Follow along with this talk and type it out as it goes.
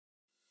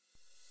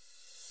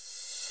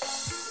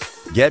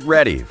Get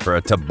ready for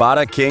a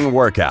Tabata King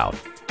workout.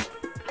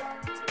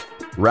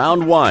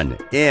 Round 1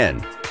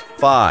 in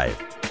 5,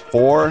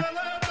 4,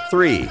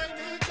 3,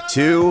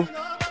 2,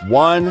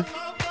 1,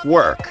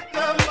 work.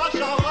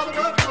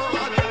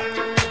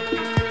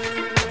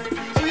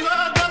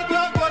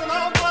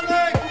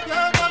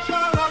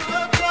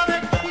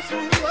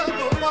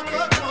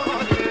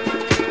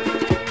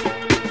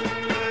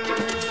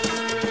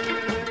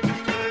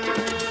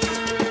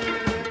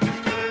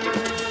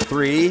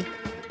 Three,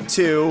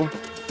 2,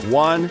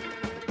 1,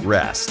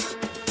 rest.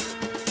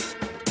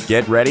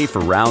 Get ready for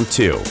round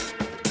 2.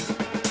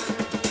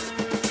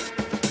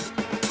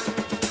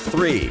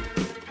 3,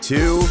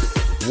 2,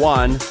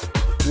 1,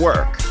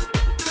 work.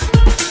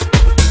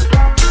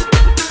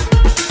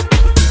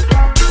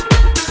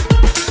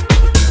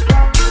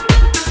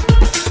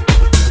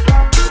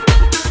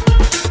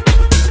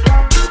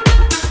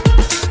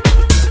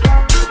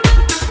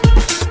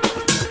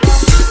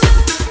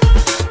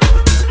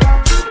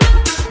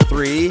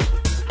 Three,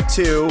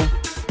 2,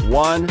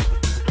 1,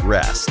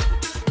 rest.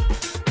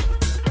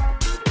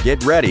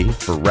 Get ready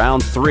for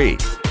round 3.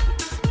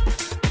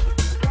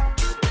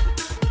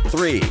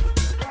 3,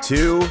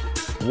 2,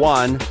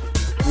 1,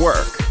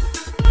 work.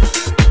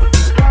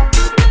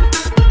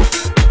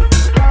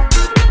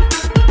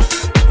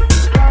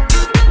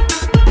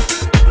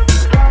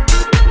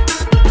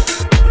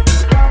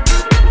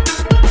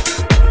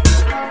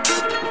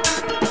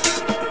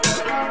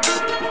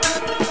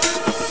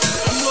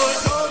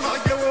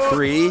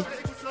 Three,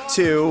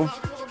 2,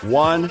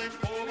 1,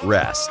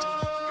 rest.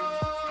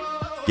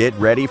 Get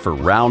ready for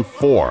round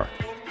 4.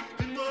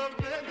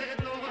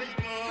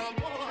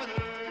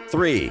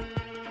 3,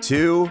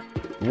 2,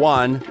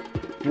 1,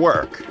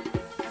 work.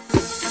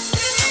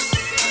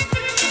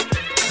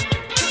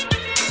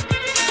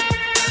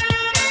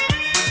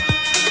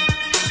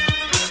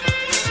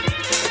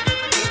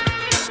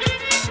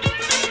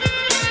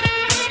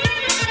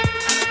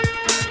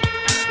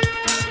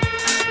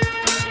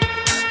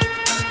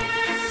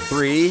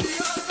 Three,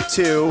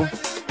 2,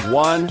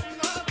 1,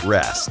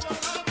 rest.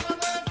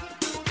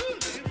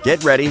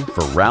 Get ready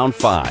for round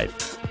 5.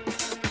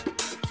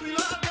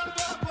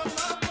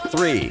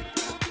 3,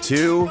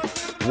 2,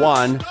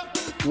 1,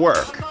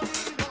 work.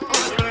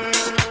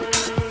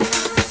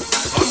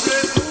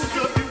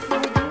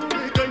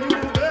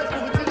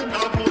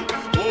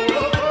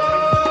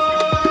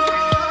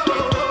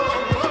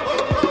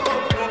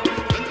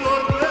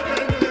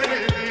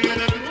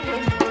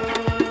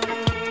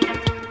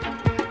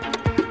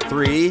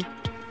 Three,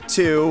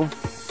 2,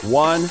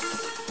 1,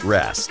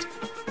 rest.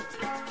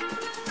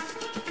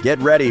 Get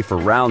ready for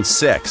round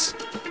 6.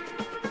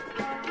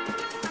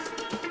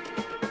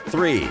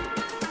 3,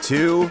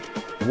 2,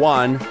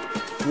 1,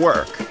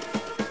 work.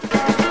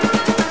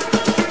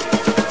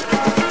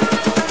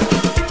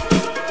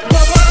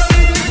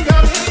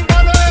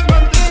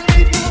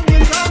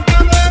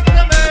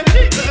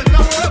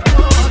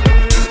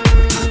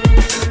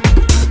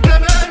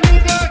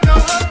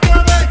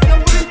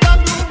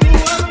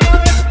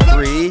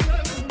 Three,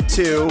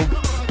 2,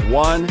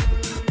 1,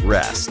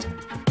 rest.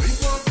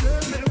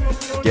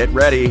 Get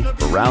ready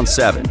for round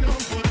 7.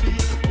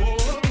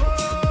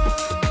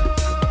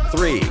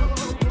 3,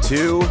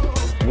 2,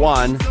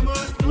 1,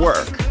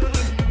 work.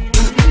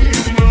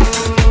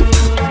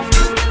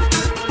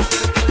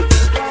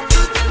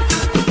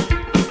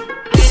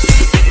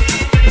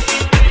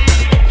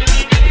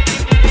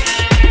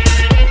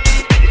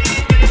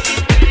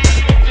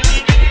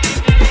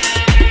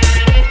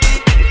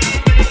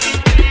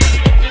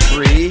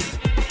 Three,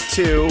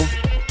 2,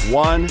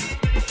 1,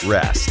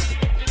 rest.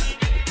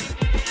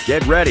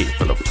 Get ready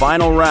for the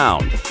final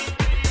round.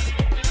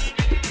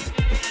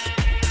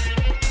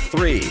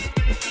 3,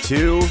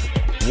 2,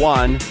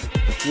 1,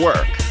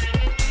 work.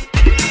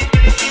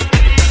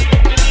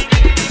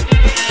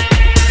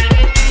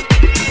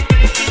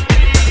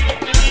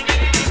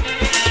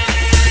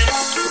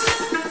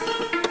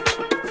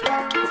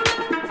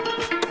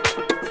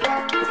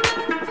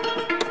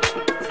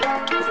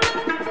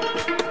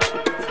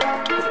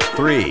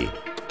 Three,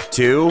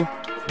 2,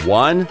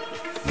 1,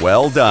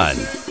 well done.